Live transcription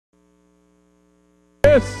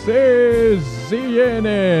This is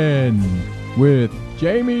ZNN with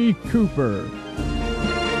Jamie Cooper.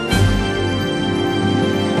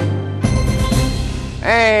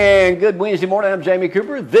 And good Wednesday morning, I'm Jamie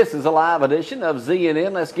Cooper. This is a live edition of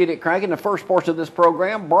ZNN. Let's get it cranking. The first portion of this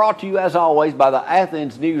program brought to you, as always, by the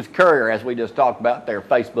Athens News-Courier, as we just talked about their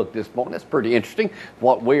Facebook this morning. That's pretty interesting.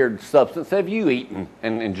 What weird substance have you eaten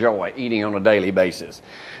and enjoy eating on a daily basis?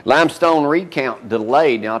 Limestone recount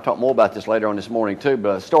delayed. Now, I'll talk more about this later on this morning, too, but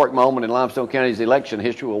a historic moment in Limestone County's election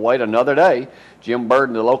history will wait another day. Jim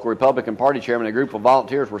Burden, the local Republican Party chairman, and a group of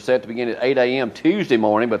volunteers were set to begin at 8 a.m. Tuesday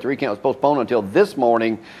morning, but the recount was postponed until this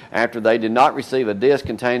morning after they did not receive a disc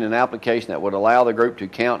containing an application that would allow the group to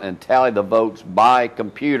count and tally the votes by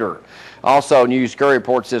computer. Also, News-Courier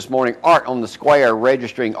reports this morning, Art on the Square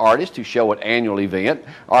registering artists to show at annual event.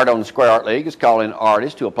 Art on the Square Art League is calling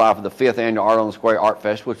artists to apply for the 5th annual Art on the Square Art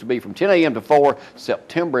Fest, which will be from 10 a.m. to 4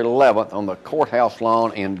 September 11th on the courthouse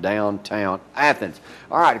lawn in downtown Athens.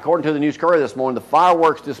 All right, according to the News-Courier this morning, the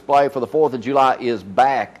fireworks display for the 4th of July is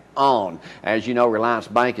back on. As you know, Reliance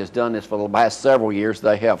Bank has done this for the past several years.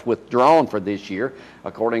 They have withdrawn for this year.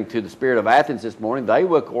 According to the Spirit of Athens this morning, they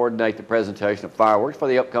will coordinate the presentation of fireworks for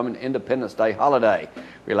the upcoming Independence Day holiday.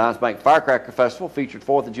 Reliance Bank Firecracker Festival featured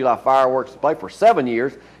 4th of July fireworks display for 7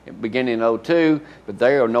 years, beginning in 2002, but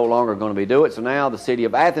they are no longer going to be doing it. So now the city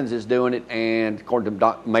of Athens is doing it, and according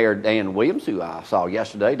to Mayor Dan Williams, who I saw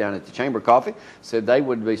yesterday down at the Chamber Coffee, said they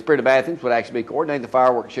would be, Spirit of Athens would actually be coordinating the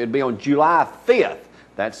fireworks. Should be on July 5th.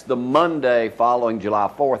 That's the Monday following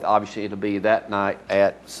July 4th. Obviously, it'll be that night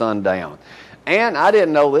at sundown. And I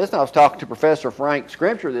didn't know this. I was talking to Professor Frank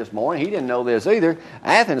Scrimsher this morning. He didn't know this either.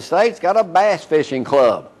 Athens State's got a bass fishing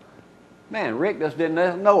club. Man, Rick just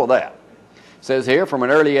didn't know that. It says here, from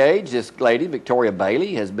an early age, this lady, Victoria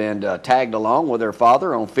Bailey, has been tagged along with her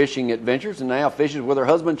father on fishing adventures and now fishes with her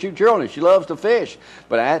husband and 2 children. She loves to fish.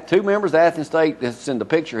 But 2 members of Athens State, this is in the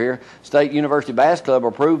picture here, State University Bass Club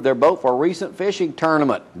approved their boat for a recent fishing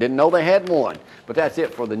tournament. Didn't know they had one. But that's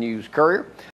it for the News-Courier.